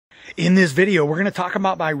In this video, we're going to talk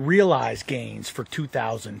about my realized gains for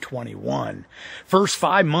 2021. First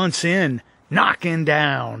 5 months in, knocking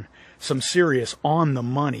down some serious on the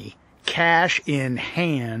money, cash in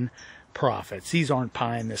hand profits. These aren't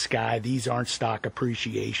pie in the sky. These aren't stock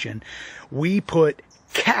appreciation. We put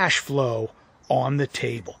cash flow on the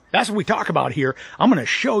table. That's what we talk about here. I'm going to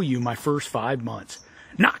show you my first 5 months,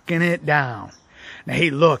 knocking it down. Now, hey,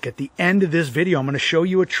 look, at the end of this video, I'm going to show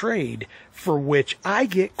you a trade for which I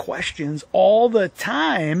get questions all the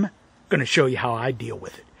time. I'm going to show you how I deal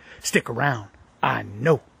with it. Stick around. I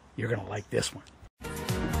know you're going to like this one.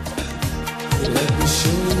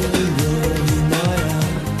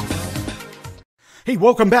 Hey,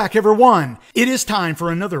 welcome back, everyone. It is time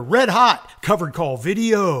for another red-hot covered call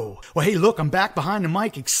video. Well, hey, look, I'm back behind the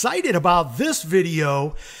mic, excited about this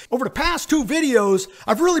video. Over the past 2 videos,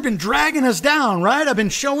 I've really been dragging us down, right? I've been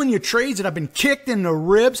showing you trades that I've been kicked in the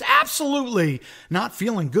ribs. Absolutely not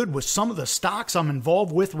feeling good with some of the stocks I'm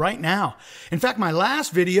involved with right now. In fact, my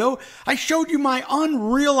last video, I showed you my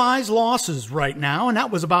unrealized losses right now, and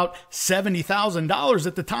that was about $70,000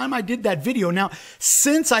 at the time I did that video. Now,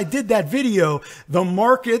 since I did that video, the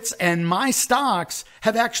markets and my stocks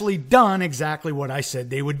have actually done exactly what I said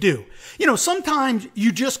they would do. You know, sometimes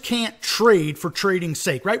you just can't trade for trading's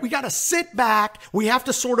sake, right? We got to sit back. We have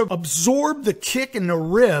to sort of absorb the kick in the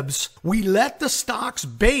ribs. We let the stocks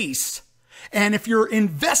base. And if you're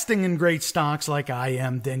investing in great stocks like I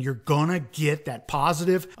am, then you're going to get that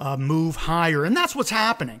positive move higher. And that's what's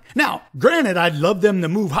happening. Now, granted, I'd love them to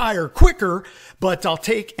move higher quicker, but I'll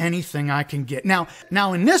take anything I can get. Now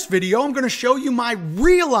in this video, I'm going to show you my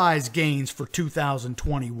realized gains for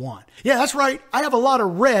 2021. Yeah, that's right. I have a lot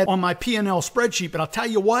of red on my P&L spreadsheet, but I'll tell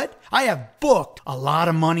you what, I have booked a lot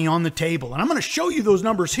of money on the table. And I'm going to show you those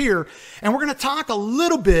numbers here. And we're going to talk a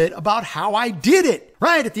little bit about how I did it.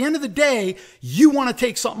 Right? At the end of the day, you want to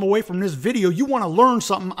take something away from this video. You want to learn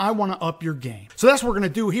something. I want to up your game. So that's what we're going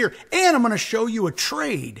to do here. And I'm going to show you a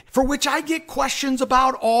trade for which I get questions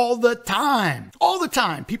about all the time. All the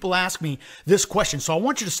time. People ask me this question. So I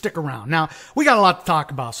want you to stick around. Now, we got a lot to talk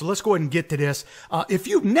about. So let's go ahead and get to this. If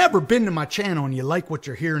you've never been to my channel and you like what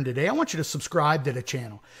you're hearing today, I want you to subscribe to the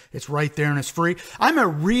channel. It's right there and it's free. I'm a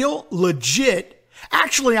real legit,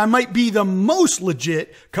 actually, I might be the most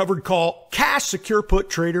legit covered call cash secure put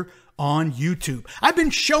trader on YouTube. I've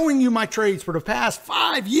been showing you my trades for the past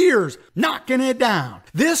 5 years, knocking it down.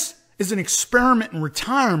 This is an experiment in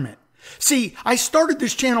retirement. See, I started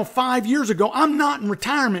this channel 5 years ago. I'm not in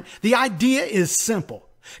retirement. The idea is simple.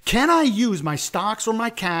 Can I use my stocks or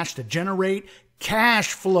my cash to generate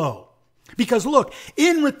cash flow? Because look,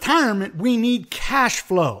 in retirement, we need cash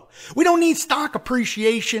flow. We don't need stock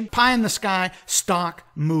appreciation, pie in the sky, stock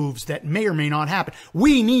moves that may or may not happen.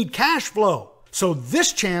 We need cash flow. So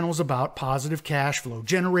this channel is about positive cash flow,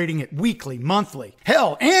 generating it weekly, monthly,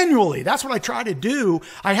 hell, annually. That's what I try to do.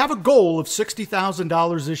 I have a goal of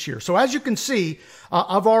 $60,000 this year. So as you can see,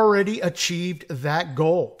 I've already achieved that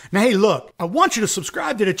goal. Now, hey, look, I want you to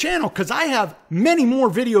subscribe to the channel because I have many more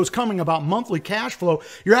videos coming about monthly cash flow.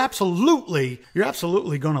 You're absolutely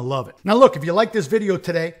going to love it. Now, look, if you like this video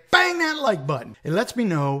today, bang that like button. It lets me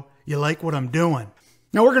know you like what I'm doing.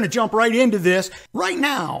 Now, we're going to jump right into this. Right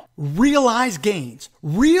now, realized gains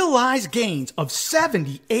of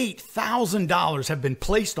 $78,000 have been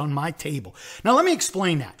placed on my table. Now, let me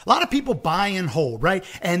explain that. A lot of people buy and hold, right?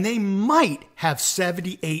 And they might have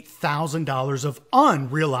 $78,000 of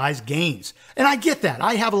unrealized gains. And I get that.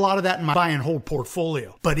 I have a lot of that in my buy and hold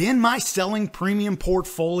portfolio. But in my selling premium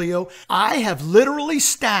portfolio, I have literally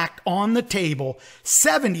stacked on the table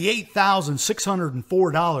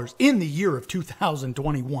 $78,604 in the year of 2021.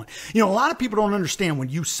 You know, a lot of people don't understand when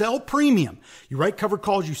you sell premium, you write covered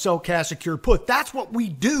calls, you sell cash secured put. That's what we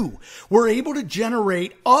do. We're able to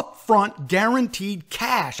generate upfront guaranteed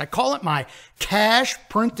cash. I call it my cash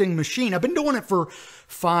printing machine. I've been doing it for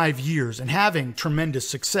 5 years and having tremendous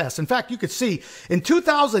success. In fact, you could see in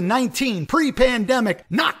 2019, pre-pandemic,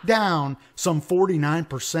 knocked down some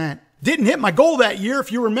 49%. Didn't hit my goal that year.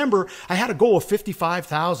 If you remember, I had a goal of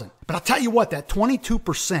 55,000. But I'll tell you what, that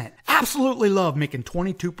 22%, absolutely love making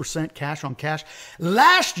 22% cash on cash.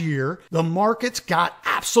 Last year, the markets got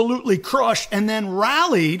absolutely crushed and then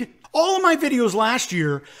rallied. All of my videos last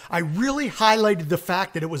year, I really highlighted the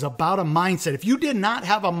fact that it was about a mindset. If you did not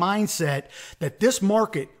have a mindset that this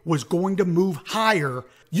market was going to move higher,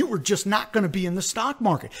 you were just not going to be in the stock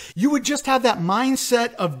market. You would just have that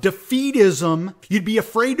mindset of defeatism. You'd be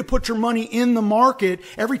afraid to put your money in the market.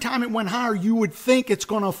 Every time it went higher, you would think it's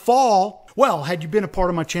going to fall. Well, had you been a part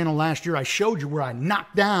of my channel last year, I showed you where I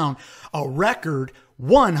knocked down a record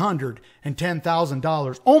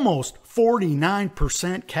 $110,000, almost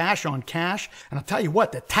 49% cash on cash. And I'll tell you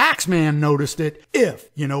what, the tax man noticed it, if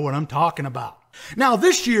you know what I'm talking about. Now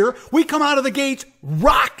this year, we come out of the gates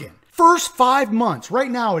rocking. First 5 months, right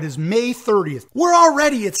now it is May 30th. We're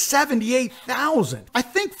already at $78,000. I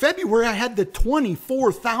think February I had the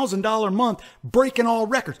 $24,000 month, breaking all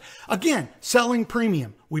records. Again, selling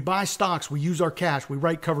premium. We buy stocks, we use our cash, we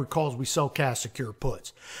write covered calls, we sell cash secure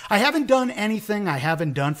puts. I haven't done anything I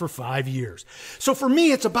haven't done for 5 years. So for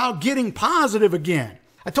me, it's about getting positive again.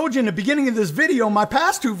 I told you in the beginning of this video, my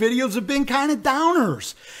past 2 videos have been kind of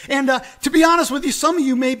downers. And to be honest with you, some of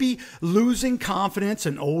you may be losing confidence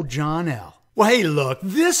in old John L. Well, hey, look,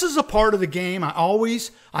 this is a part of the game. I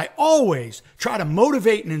always try to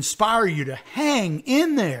motivate and inspire you to hang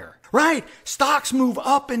in there. Right? Stocks move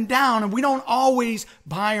up and down, and we don't always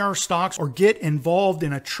buy our stocks or get involved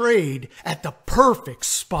in a trade at the perfect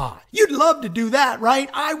spot. You'd love to do that, right?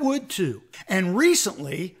 I would too. And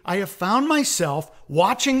recently, I have found myself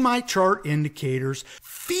watching my chart indicators,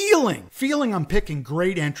 feeling I'm picking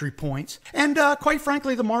great entry points, and quite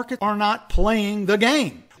frankly, the markets are not playing the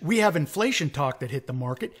game. We have inflation talk that hit the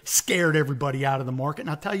market, scared everybody out of the market. And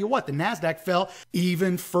I'll tell you what, the NASDAQ fell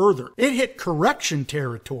even further. It hit correction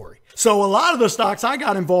territory. So a lot of the stocks I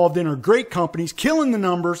got involved in are great companies, killing the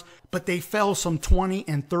numbers, but they fell some 20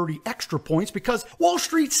 and 30 extra points because Wall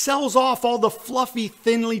Street sells off all the fluffy,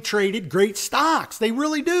 thinly traded great stocks. They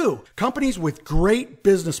really do. Companies with great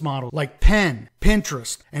business models like Penn,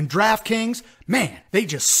 Pinterest, and DraftKings, man, they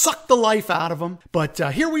just suck the life out of them. But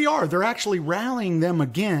here we are. They're actually rallying them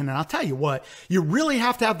again. And I'll tell you what, you really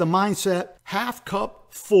have to have the mindset half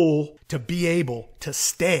cup full to be able to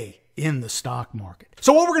stay in the stock market.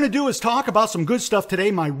 So what we're going to do is talk about some good stuff today,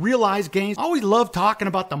 my realized gains. I always love talking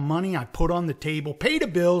about the money I put on the table, pay the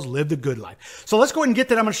bills, live the good life. So let's go ahead and get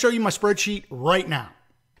that. I'm going to show you my spreadsheet right now.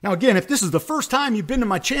 Now again, if this is the first time you've been to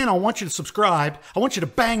my channel, I want you to subscribe. I want you to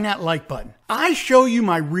bang that like button. I show you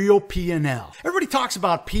my real P&L. Everybody talks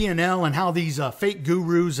about P&L and how these fake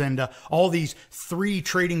gurus and all these 3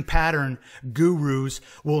 trading pattern gurus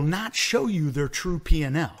will not show you their true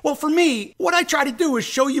P&L. Well, for me, what I try to do is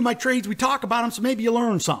show you my trades. We talk about them so maybe you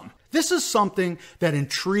learn something. This is something that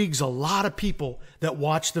intrigues a lot of people that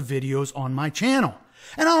watch the videos on my channel.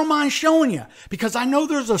 And I don't mind showing you because I know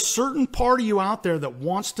there's a certain part of you out there that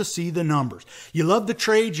wants to see the numbers. You love the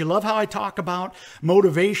trades. You love how I talk about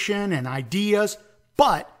motivation and ideas,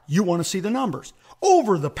 but you want to see the numbers.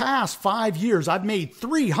 Over the past 5 years, I've made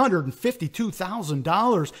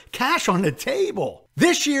 $352,000 cash on the table.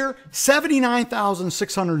 This year,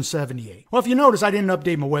 $79,678. Well, if you notice, I didn't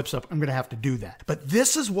update my website. I'm going to have to do that. But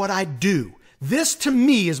this is what I do. This to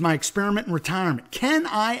me is my experiment in retirement. Can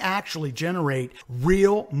I actually generate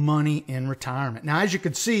real money in retirement? Now, as you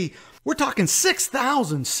can see, we're talking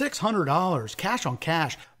 $6,600 cash on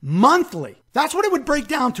cash monthly. That's what it would break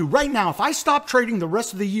down to right now. If I stop trading the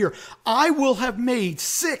rest of the year, I will have made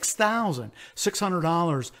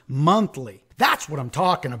 $6,600 monthly. That's what I'm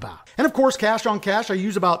talking about. And of course, cash on cash, I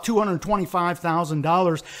use about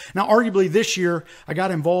 $225,000. Now, arguably this year, I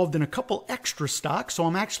got involved in a couple extra stocks, so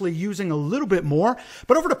I'm actually using a little bit more.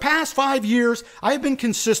 But over the past 5 years, I have been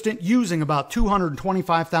consistent using about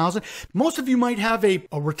 $225,000. Most of you might have a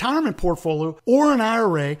retirement portfolio or an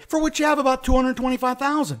IRA for which you have about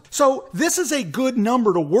 $225,000. So this is a good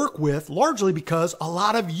number to work with, largely because a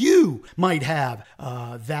lot of you might have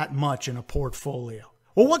that much in a portfolio.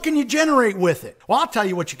 Well, what can you generate with it? Well, I'll tell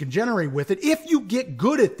you what you can generate with it. If you get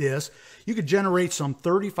good at this, you could generate some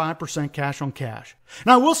 35% cash on cash.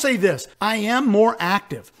 Now, I will say this. I am more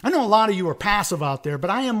active. I know a lot of you are passive out there, but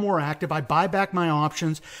I am more active. I buy back my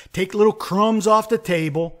options, take little crumbs off the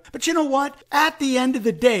table. But you know what? At the end of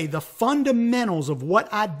the day, the fundamentals of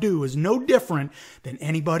what I do is no different than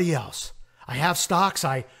anybody else. I have stocks.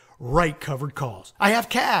 I write covered calls. I have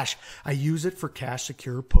cash. I use it for cash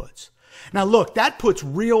secure puts. Now look, that puts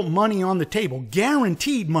real money on the table,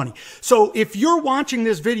 guaranteed money. So if you're watching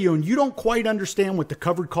this video and you don't quite understand what the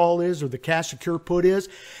covered call is or the cash secure put is,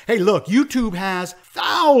 hey look, YouTube has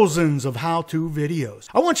thousands of how-to videos.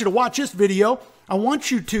 I want you to watch this video. I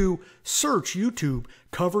want you to search YouTube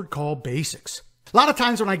covered call basics. A lot of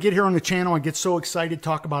times when I get here on the channel, I get so excited to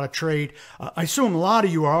talk about a trade. I assume a lot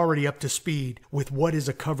of you are already up to speed with what is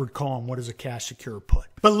a covered call and what is a cash secure put.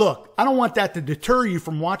 But look, I don't want that to deter you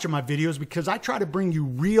from watching my videos because I try to bring you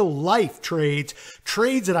real life trades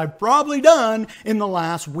that I've probably done in the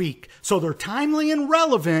last week. So they're timely and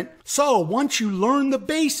relevant. So once you learn the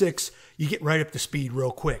basics, you get right up to speed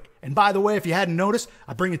real quick. And by the way, if you hadn't noticed,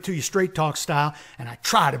 I bring it to you straight talk style and I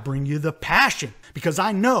try to bring you the passion. because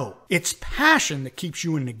I know it's passion that keeps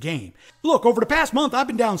you in the game. Look, over the past month, I've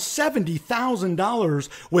been down $70,000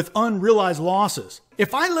 with unrealized losses.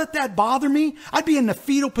 If I let that bother me, I'd be in the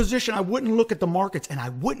fetal position. I wouldn't look at the markets and I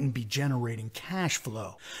wouldn't be generating cash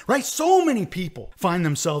flow, right? So many people find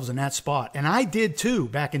themselves in that spot. And I did too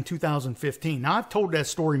back in 2015. Now, I've told that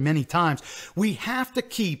story many times. We have to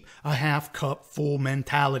keep a half cup full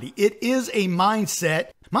mentality. It is a mindset.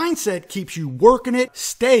 Mindset keeps you working it,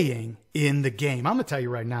 staying in the game. I'm going to tell you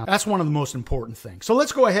right now, that's one of the most important things. So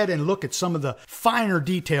let's go ahead and look at some of the finer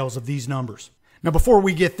details of these numbers. Now, before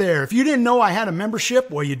we get there, if you didn't know I had a membership,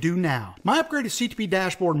 well, you do now. My upgraded CTP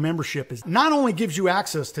dashboard membership is not only gives you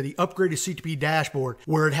access to the upgraded CTP dashboard,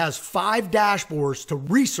 where it has 5 dashboards to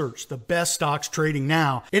research the best stocks trading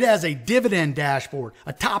now. It has a dividend dashboard,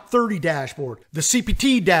 a top 30 dashboard, the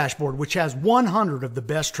CPT dashboard, which has 100 of the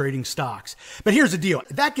best trading stocks. But here's the deal.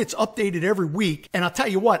 That gets updated every week. And I'll tell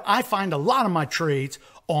you what, I find a lot of my trades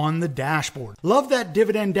on the dashboard. Love that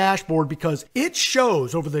dividend dashboard because it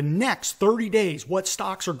shows over the next 30 days what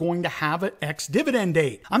stocks are going to have an ex-dividend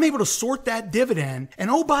date. I'm able to sort that dividend. And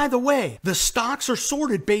oh, by the way, the stocks are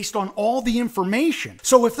sorted based on all the information.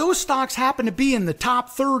 So if those stocks happen to be in the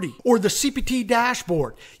top 30 or the CPT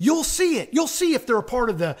dashboard, you'll see it. You'll see if they're a part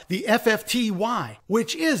of the FFTY,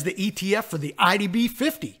 which is the ETF for the IDB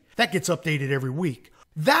 50. That gets updated every week.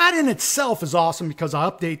 That in itself is awesome because I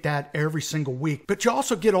update that every single week. But you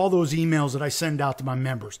also get all those emails that I send out to my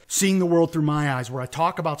members, Seeing the World Through My Eyes, where I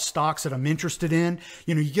talk about stocks that I'm interested in.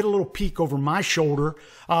 You know, you get a little peek over my shoulder.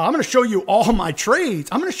 I'm going to show you all my trades.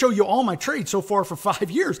 I'm going to show you all my trades so far for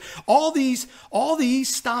 5 years. All these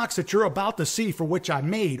stocks that you're about to see, for which I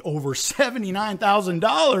made over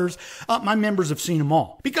 $79,000, my members have seen them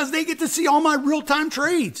all because they get to see all my real-time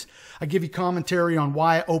trades. I give you commentary on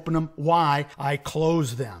why I open them, why I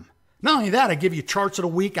close them. Not only that, I give you charts of the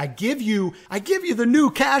week. I give you the new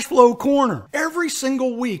cash flow corner. Every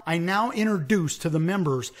single week, I now introduce to the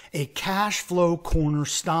members a cash flow corner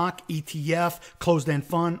stock, ETF, closed-end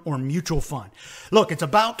fund, or mutual fund. Look, it's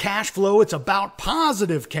about cash flow. It's about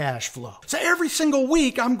positive cash flow. So every single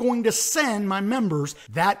week, I'm going to send my members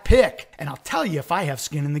that pick. And I'll tell you if I have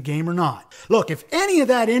skin in the game or not. Look, if any of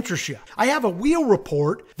that interests you, I have a wheel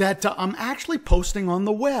report that I'm actually posting on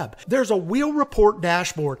the web. There's a wheel report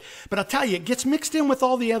dashboard. But I'll tell you, it gets mixed in with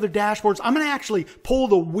all the other dashboards. I'm going to actually pull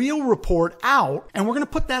the wheel report out, and we're going to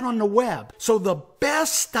put that on the web. So the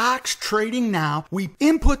best stocks trading now, we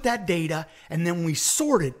input that data, and then we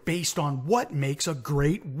sort it based on what makes a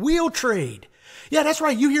great wheel trade. Yeah, that's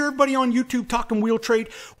right. You hear everybody on YouTube talking wheel trade.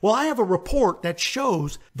 Well, I have a report that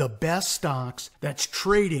shows the best stocks that's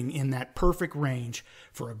trading in that perfect range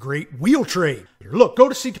for a great wheel trade. Look, go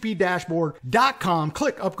to ctpdashboard.com,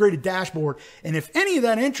 click upgraded dashboard, and if any of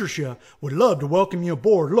that interests you, would love to welcome you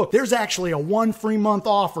aboard. Look, there's actually a 1 free month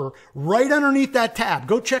offer right underneath that tab.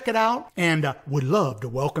 Go check it out and would love to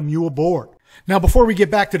welcome you aboard. Now, before we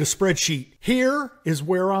get back to the spreadsheet, here is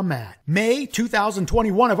where I'm at. May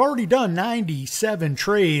 2021, I've already done 97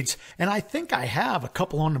 trades, and I think I have a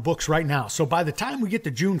couple on the books right now. So by the time we get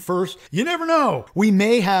to June 1st, you never know. We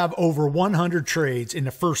may have over 100 trades in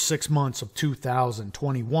the first 6 months of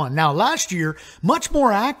 2021. Now, last year, much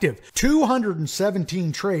more active,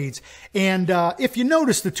 217 trades. And if you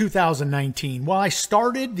notice the 2019, well, I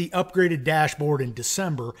started the upgraded dashboard in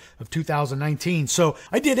December of 2019. So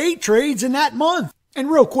I did 8 trades in that month. And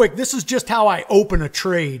real quick, this is just how I open a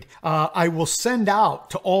trade. I will send out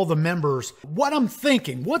to all the members what I'm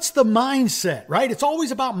thinking. What's the mindset, right? It's always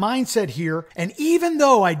about mindset here. And even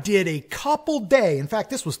though I did a couple day, in fact,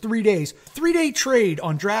 this was 3 days, 3-day trade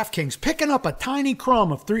on DraftKings, picking up a tiny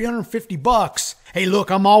crumb of $350. Hey,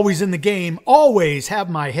 look, I'm always in the game, always have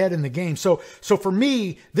my head in the game. So for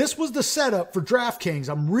me, this was the setup for DraftKings.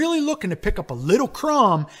 I'm really looking to pick up a little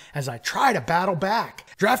crumb as I try to battle back.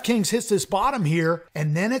 DraftKings hits this bottom here,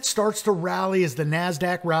 and then it starts to rally as the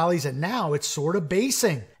NASDAQ rallies, and now it's sort of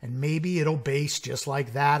basing. And maybe it'll base just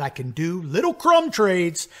like that. I can do little crumb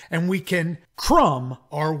trades, and we can crumb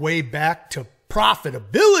our way back to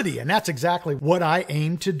profitability, and that's exactly what I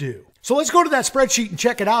aim to do. So let's go to that spreadsheet and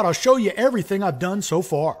check it out. I'll show you everything I've done so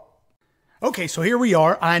far. Okay, so here we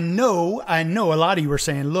are. I know a lot of you are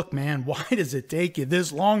saying, look, man, why does it take you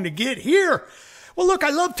this long to get here? Well, look, I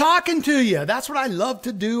love talking to you. That's what I love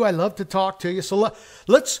to do. I love to talk to you. So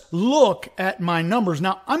let's look at my numbers.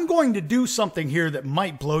 Now, I'm going to do something here that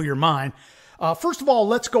might blow your mind. First of all,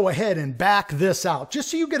 let's go ahead and back this out just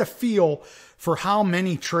so you get a feel for how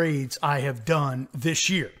many trades I have done this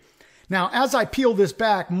year. Now, as I peel this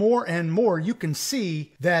back more and more, you can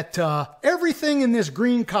see that everything in this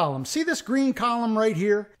green column, see this green column right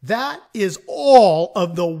here? That is all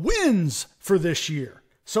of the wins for this year.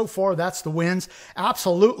 So far, that's the wins.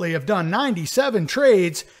 Absolutely have done 97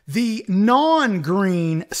 trades. The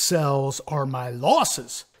non-green cells are my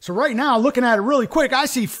losses. So right now, looking at it really quick, I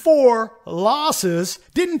see 4 losses.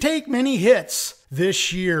 Didn't take many hits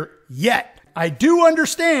this year yet. I do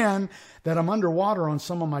understand that I'm underwater on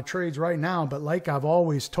some of my trades right now, but like I've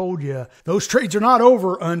always told you, those trades are not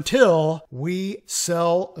over until we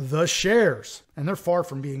sell the shares. And they're far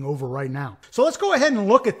from being over right now. So let's go ahead and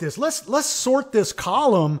look at this. Let's sort this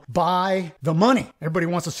column by the money. Everybody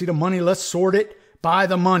wants to see the money. Let's sort it by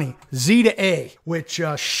the money. Z to A, which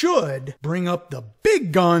should bring up the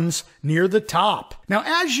big guns near the top. Now,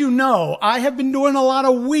 as you know, I have been doing a lot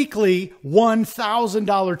of weekly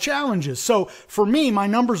 $1,000 challenges. So for me, my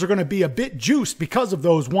numbers are going to be a bit juiced because of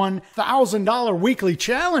those $1,000 weekly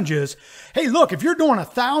challenges. Hey, look, if you're doing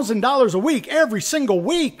 $1,000 a week every single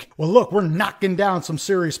week, well, look, we're knocking down some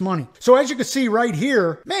serious money. So as you can see right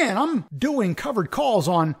here, man, I'm doing covered calls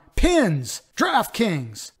on Pins,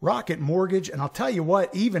 DraftKings, Rocket Mortgage, and I'll tell you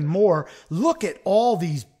what, even more, look at all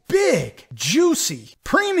these big, juicy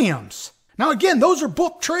premiums. Now again, those are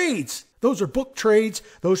book trades. Those are book trades.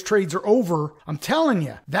 Those trades are over. I'm telling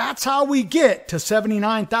you, that's how we get to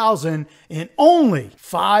 $79,000 in only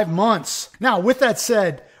 5 months. Now, with that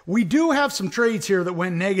said, we do have some trades here that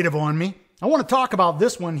went negative on me. I want to talk about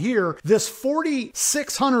this one here, this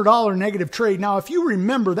 $4,600 negative trade. Now, if you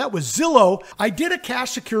remember, that was Zillow. I did a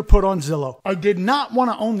cash secure put on Zillow. I did not want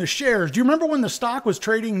to own the shares. Do you remember when the stock was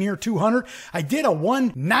trading near 200? I did a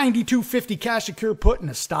 192.50 cash secure put and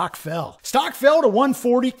the stock fell. Stock fell to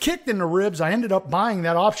 140, kicked in the ribs. I ended up buying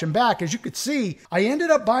that option back. As you could see, I ended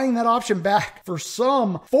up buying that option back for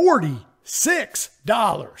some $46.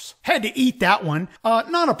 Had to eat that one.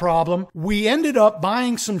 Not a problem. We ended up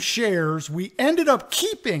buying some shares. We ended up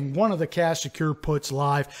keeping one of the cash secure puts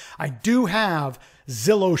live. I do have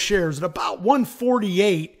Zillow shares at about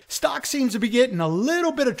 148. Stock seems to be getting a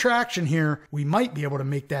little bit of traction here. We might be able to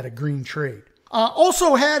make that a green trade.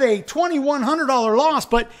 Also had a $2,100 loss,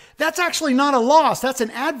 but that's actually not a loss. That's an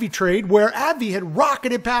ADV trade where ADV had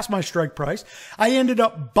rocketed past my strike price. I ended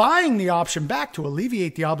up buying the option back to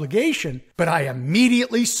alleviate the obligation, but I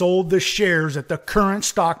immediately sold the shares at the current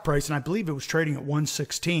stock price, and I believe it was trading at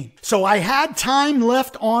 116. So I had time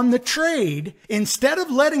left on the trade. Instead of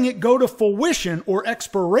letting it go to fruition or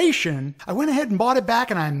expiration, I went ahead and bought it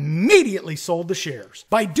back, and I immediately sold the shares.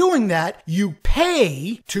 By doing that, you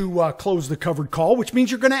pay to close the covered call, which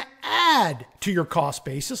means you're going to add to your cost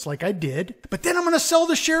basis like I did, but then I'm going to sell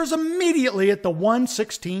the shares immediately at the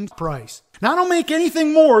 116 price. Now I don't make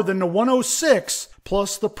anything more than the 106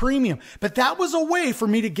 plus the premium, but that was a way for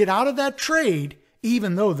me to get out of that trade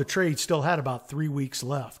even though the trade still had about 3 weeks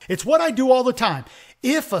left. It's what I do all the time.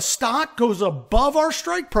 If a stock goes above our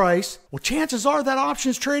strike price, well, chances are that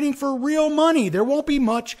option is trading for real money. There won't be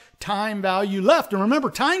much time value left. And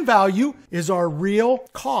remember, time value is our real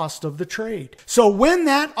cost of the trade. So when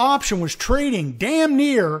that option was trading damn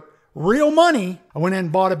near real money, I went in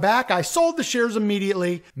and bought it back. I sold the shares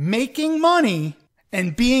immediately, making money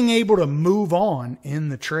and being able to move on in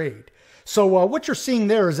the trade. So what you're seeing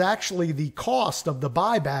there is actually the cost of the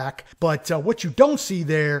buyback, but what you don't see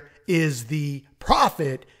there is the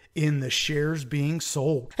profit in the shares being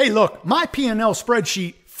sold. Hey, look, my P&L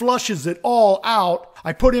spreadsheet flushes it all out.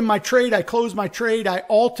 I put in my trade, I close my trade, I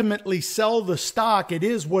ultimately sell the stock. It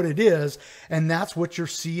is what it is, and that's what you're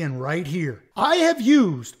seeing right here. I have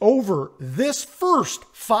used over this first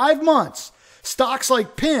 5 months stocks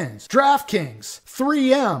like Pins, DraftKings,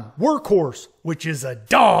 3M, Workhorse, which is a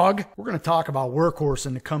dog. We're going to talk about Workhorse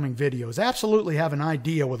in the coming videos. Absolutely have an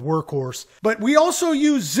idea with Workhorse. But we also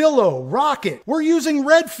use Zillow, Rocket. We're using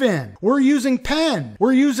Redfin. We're using Penn.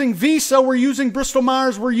 We're using Visa. We're using Bristol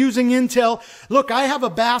Myers. We're using Intel. Look, I have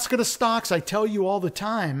a basket of stocks. I tell you all the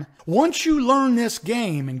time. Once you learn this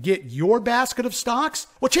game and get your basket of stocks,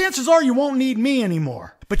 well, chances are you won't need me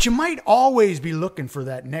anymore. But you might always be looking for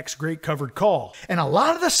that next great covered call. And a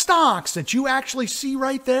lot of the stocks that you actually see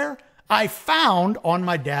right there, I found on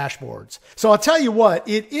my dashboards. So I'll tell you what,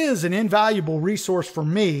 it is an invaluable resource for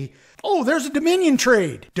me. Oh, there's a Dominion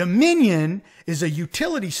trade. Dominion is a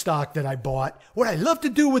utility stock that I bought. What I love to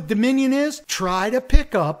do with Dominion is try to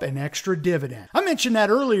pick up an extra dividend. I mentioned that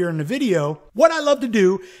earlier in the video. What I love to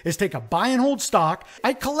do is take a buy and hold stock.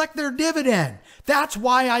 I collect their dividend. That's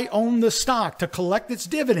why I own the stock, to collect its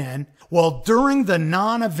dividend. Well, during the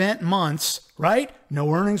non-event months, right?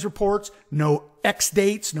 No earnings reports, no X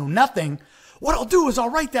dates, no nothing. what I'll do is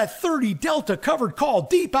I'll write that 30 delta covered call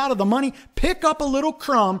deep out of the money, pick up a little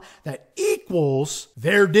crumb that equals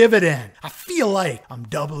their dividend. I feel like I'm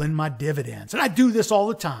doubling my dividends. And I do this all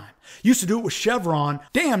the time. Used to do it with Chevron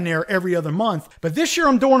damn near every other month. But this year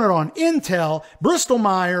I'm doing it on Intel, Bristol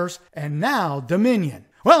Myers, and now Dominion.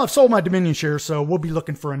 Well, I've sold my Dominion shares, so we'll be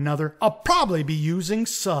looking for another. I'll probably be using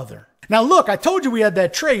Southern. Now look, I told you we had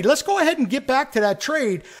that trade. Let's go ahead and get back to that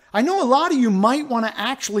trade. I know a lot of you might want to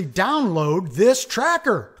actually download this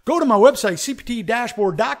tracker. Go to my website,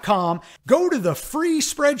 cptdashboard.com. Go to the free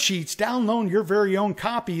spreadsheets, download your very own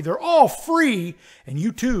copy. They're all free, and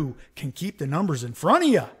you too can keep the numbers in front of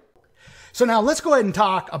you. So now let's go ahead and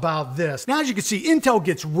talk about this. Now, as you can see, Intel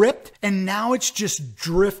gets ripped and now it's just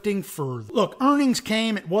drifting further. Look, earnings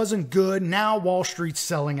came, it wasn't good. Now Wall Street's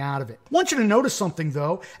selling out of it. I want you to notice something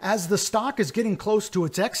though. As the stock is getting close to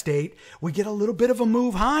its X date, we get a little bit of a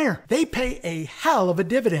move higher. They pay a hell of a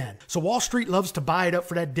dividend. So Wall Street loves to buy it up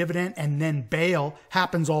for that dividend and then bail.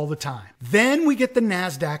 Happens all the time. Then we get the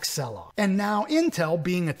NASDAQ sell-off. And now Intel,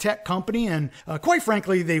 being a tech company, and quite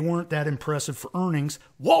frankly, they weren't that impressive for earnings,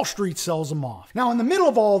 Wall Street sells them off. Now, in the middle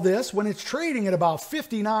of all this, when it's trading at about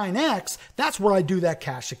 59x, that's where I do that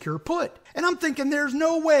cash secure put. And I'm thinking there's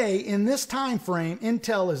no way in this time frame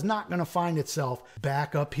Intel is not going to find itself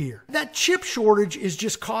back up here. That chip shortage is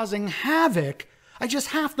just causing havoc. I just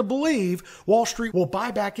have to believe Wall Street will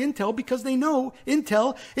buy back Intel because they know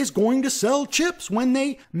Intel is going to sell chips when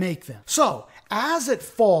they make them. So as it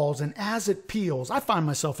falls and as it peels, I find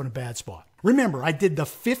myself in a bad spot. Remember, I did the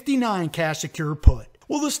 59 cash secure put.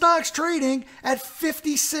 Well, the stock's trading at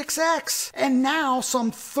 56x. And now,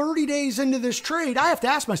 some 30 days into this trade, I have to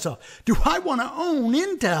ask myself, do I want to own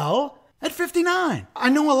Intel at 59? I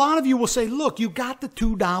know a lot of you will say, look, you got the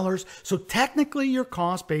 $2, so technically your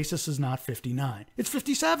cost basis is not 59. It's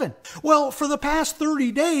 57. Well, for the past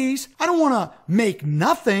 30 days, I don't want to make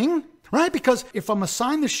nothing. Right? Because if I'm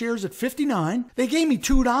assigned the shares at 59, they gave me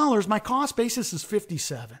 $2, my cost basis is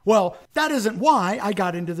 57. Well, that isn't why I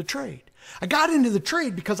got into the trade. I got into the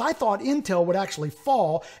trade because I thought Intel would actually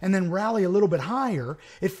fall and then rally a little bit higher.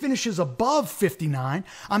 It finishes above 59.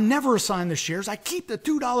 I'm never assigned the shares. I keep the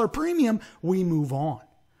 $2 premium. We move on.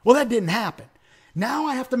 Well, that didn't happen. Now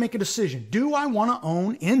I have to make a decision. Do I want to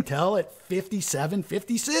own Intel at 57,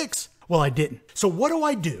 56? Well, I didn't. So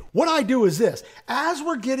what do? What I do is this. As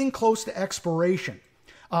we're getting close to expiration,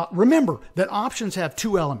 remember that options have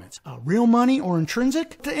two elements, real money or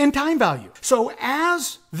intrinsic and time value. So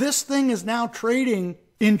as this thing is now trading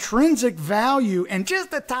intrinsic value and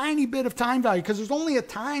just a tiny bit of time value, because there's only a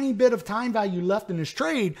tiny bit of time value left in this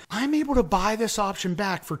trade, I'm able to buy this option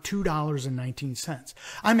back for $2.19.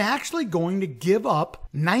 I'm actually going to give up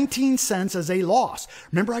 19 cents as a loss.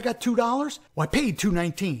 Remember I got $2? Well, I paid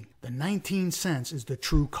 $2.19. The 19 cents is the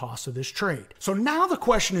true cost of this trade. So now the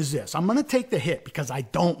question is this. I'm going to take the hit because I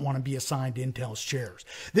don't want to be assigned Intel's shares.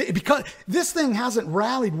 Because this thing hasn't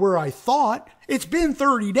rallied where I thought. It's been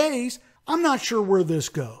 30 days. I'm not sure where this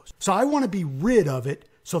goes. So I want to be rid of it.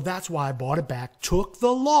 So that's why I bought it back, took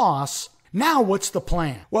the loss. Now what's the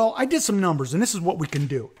plan? Well, I did some numbers and this is what we can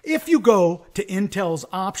do. If you go to Intel's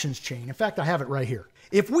options chain, in fact, I have it right here.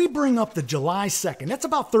 If we bring up the July 2nd, that's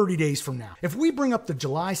about 30 days from now. If we bring up the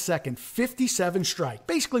July 2nd 57 strike,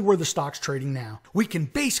 basically where the stock's trading now, we can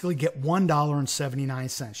basically get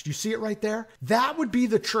 $1.79. Do you see it right there? That would be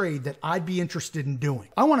the trade that I'd be interested in doing.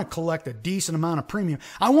 I want to collect a decent amount of premium.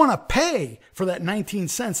 I want to pay for that 19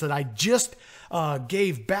 cents that I just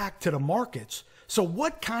gave back to the markets. So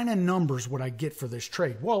what kind of numbers would I get for this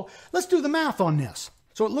trade? Well, let's do the math on this.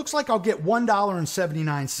 So it looks like I'll get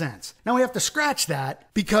 $1.79. Now we have to scratch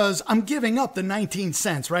that because I'm giving up the 19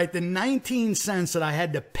 cents, right? The 19 cents that I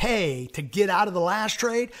had to pay to get out of the last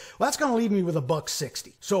trade, well, that's going to leave me with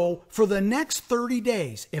 $1.60. So for the next 30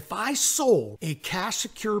 days, if I sold a cash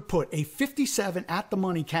secure put, a 57 at the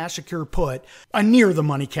money cash secure put, a near the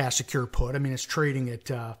money cash secure put, I mean, it's trading at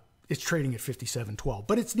 57.12,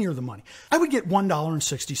 but it's near the money. I would get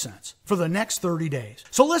 $1.60 for the next 30 days.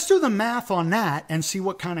 So let's do the math on that and see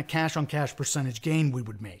what kind of cash on cash percentage gain we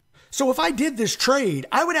would make. So if I did this trade,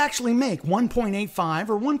 I would actually make 1.85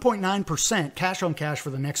 or 1.9% cash on cash for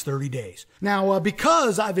the next 30 days. Now,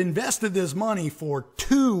 because I've invested this money for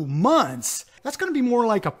 2 months, that's going to be more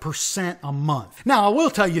like 1% a month. Now, I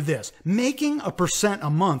will tell you this, making 1% a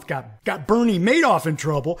month got Bernie Madoff in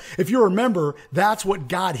trouble. If you remember, that's what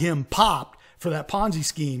got him popped for that Ponzi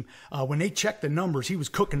scheme. When they checked the numbers, he was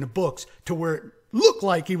cooking the books to where it looked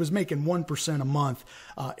like he was making 1% a month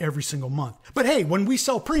every single month. But hey, when we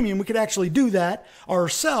sell premium, we could actually do that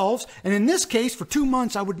ourselves. And in this case, for 2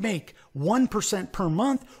 months, I would make 1% per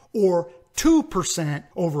month or 2%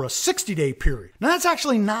 over a 60-day period. Now that's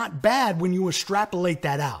actually not bad when you extrapolate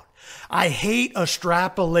that out. I hate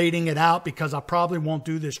extrapolating it out because I probably won't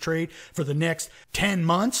do this trade for the next 10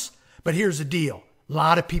 months. But here's the deal. A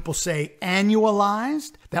lot of people say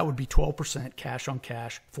annualized, that would be 12% cash on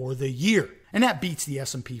cash for the year. And that beats the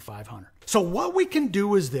S&P 500. So what we can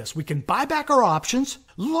do is this. We can buy back our options,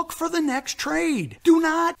 look for the next trade. Do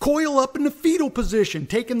not coil up in the fetal position.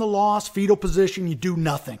 Taking the loss, fetal position, you do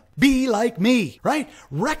nothing. Be like me, right?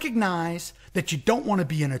 Recognize that you don't want to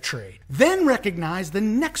be in a trade. Then recognize the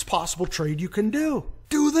next possible trade you can do.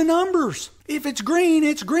 Do the numbers. If it's green,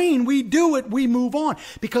 it's green. We do it. We move on.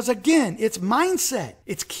 Because again, it's mindset.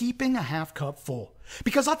 It's keeping a half cup full.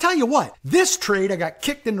 Because I'll tell you what, this trade, I got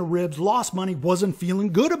kicked in the ribs, lost money, wasn't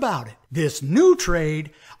feeling good about it. This new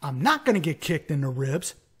trade, I'm not going to get kicked in the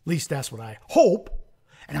ribs. At least that's what I hope.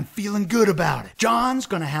 And I'm feeling good about it. John's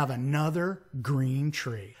going to have another green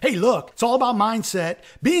trade. Hey, look, it's all about mindset,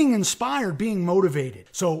 being inspired, being motivated.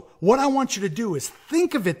 So what I want you to do is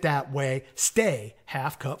think of it that way. Stay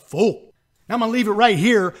half cup full. Now I'm going to leave it right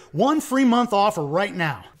here. 1 free month offer right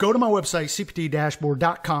now. Go to my website,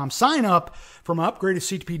 cptdashboard.com. Sign up for my upgraded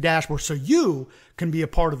CTP dashboard so you can be a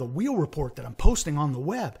part of the wheel report that I'm posting on the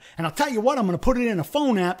web. And I'll tell you what, I'm going to put it in a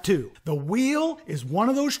phone app too. The wheel is one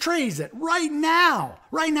of those trades that right now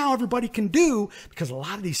everybody can do because a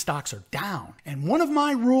lot of these stocks are down. And one of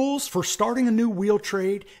my rules for starting a new wheel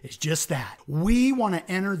trade is just that. We want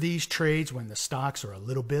to enter these trades when the stocks are a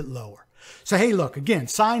little bit lower. So hey, look, again,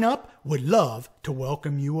 sign up. Would love to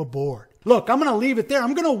welcome you aboard. Look, I'm going to leave it there.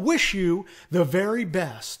 I'm going to wish you the very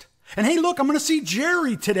best. And hey, look, I'm going to see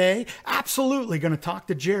Jerry today. Absolutely going to talk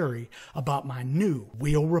to Jerry about my new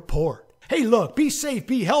wheel report. Hey, look, be safe,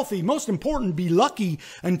 be healthy. Most important, be lucky.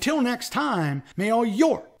 Until next time, may all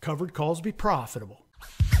your covered calls be profitable.